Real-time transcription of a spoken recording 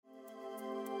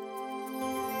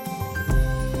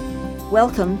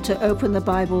Welcome to Open the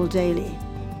Bible Daily.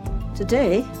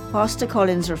 Today, Pastor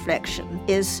Colin's reflection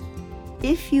is,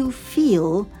 if you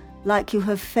feel like you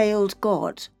have failed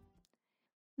God.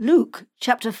 Luke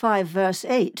chapter 5 verse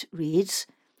 8 reads,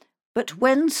 "But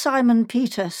when Simon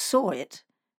Peter saw it,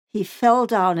 he fell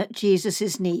down at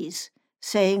Jesus' knees,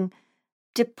 saying,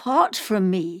 'Depart from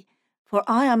me, for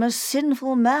I am a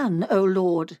sinful man, O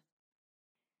Lord.'"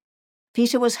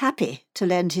 Peter was happy to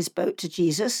lend his boat to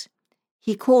Jesus.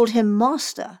 He called him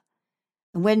Master,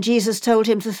 and when Jesus told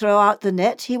him to throw out the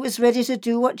net, he was ready to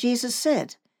do what Jesus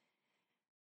said.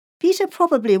 Peter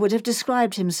probably would have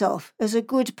described himself as a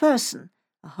good person,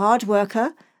 a hard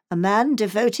worker, a man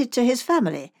devoted to his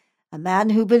family, a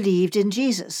man who believed in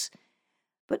Jesus.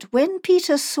 But when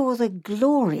Peter saw the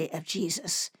glory of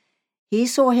Jesus, he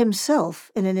saw himself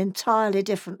in an entirely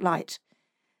different light.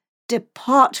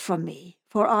 "Depart from me,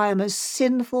 for I am a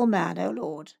sinful man, O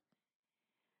Lord."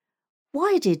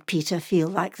 Why did Peter feel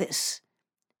like this?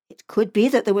 It could be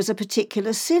that there was a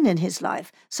particular sin in his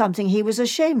life, something he was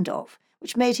ashamed of,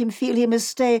 which made him feel he must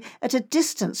stay at a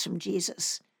distance from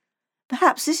Jesus.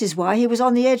 Perhaps this is why he was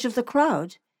on the edge of the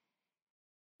crowd.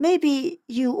 Maybe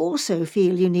you also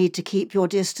feel you need to keep your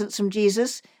distance from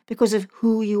Jesus because of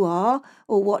who you are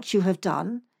or what you have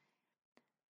done.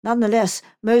 Nonetheless,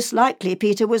 most likely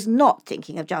Peter was not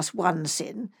thinking of just one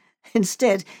sin.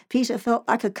 Instead, Peter felt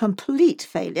like a complete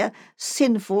failure,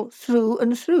 sinful through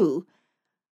and through.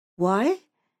 Why?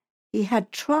 He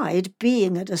had tried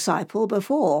being a disciple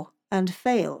before and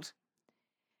failed.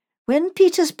 When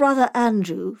Peter's brother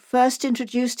Andrew first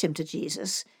introduced him to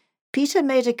Jesus, Peter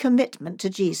made a commitment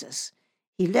to Jesus.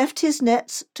 He left his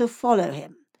nets to follow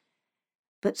him.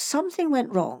 But something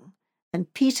went wrong,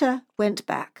 and Peter went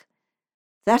back.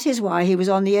 That is why he was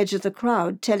on the edge of the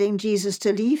crowd telling Jesus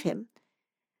to leave him.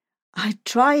 "I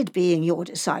tried being your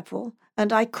disciple,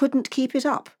 and I couldn't keep it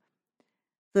up.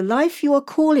 The life you are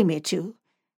calling me to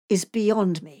is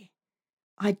beyond me.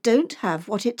 I don't have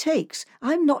what it takes.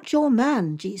 I'm not your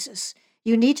man, Jesus.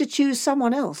 You need to choose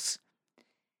someone else."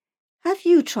 Have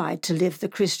you tried to live the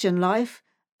Christian life,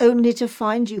 only to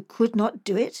find you could not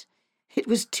do it? It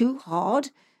was too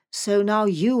hard, so now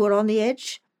you are on the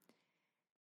edge?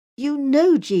 You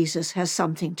know Jesus has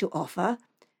something to offer,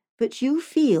 but you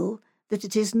feel that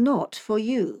it is not for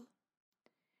you.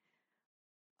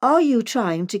 Are you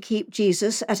trying to keep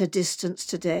Jesus at a distance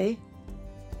today?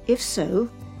 If so,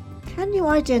 can you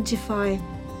identify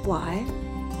why?